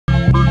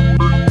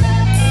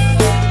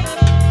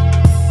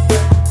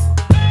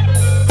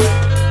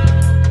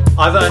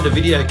I've owned a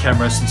video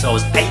camera since I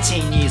was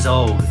 18 years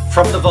old.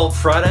 From the Vault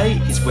Friday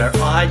is where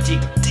I dig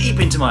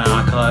deep into my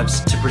archives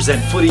to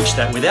present footage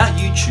that without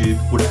YouTube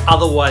would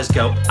otherwise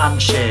go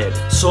unshared.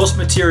 Source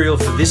material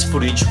for this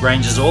footage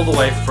ranges all the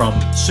way from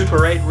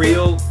Super 8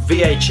 reel,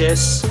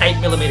 VHS,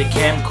 8mm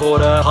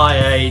camcorder,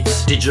 High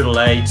 8, Digital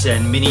 8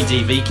 and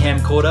MiniDV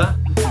Camcorder.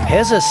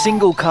 Here's a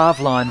single carve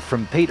line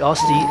from Pete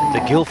Oste at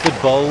the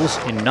Guildford Bowls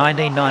in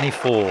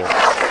 1994.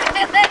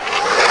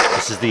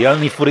 This is the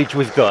only footage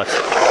we've got.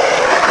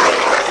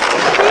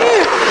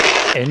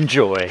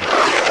 Enjoy.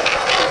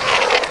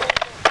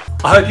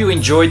 I hope you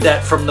enjoyed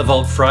that from the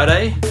Vault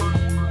Friday.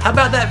 How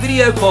about that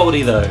video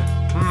quality though?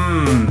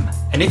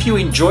 And if you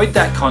enjoyed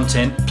that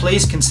content,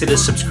 please consider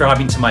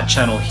subscribing to my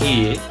channel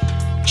here.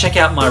 Check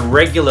out my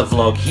regular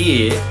vlog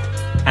here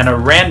and a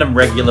random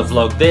regular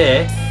vlog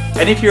there.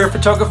 And if you're a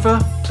photographer,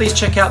 please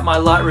check out my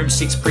Lightroom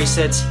 6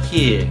 presets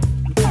here.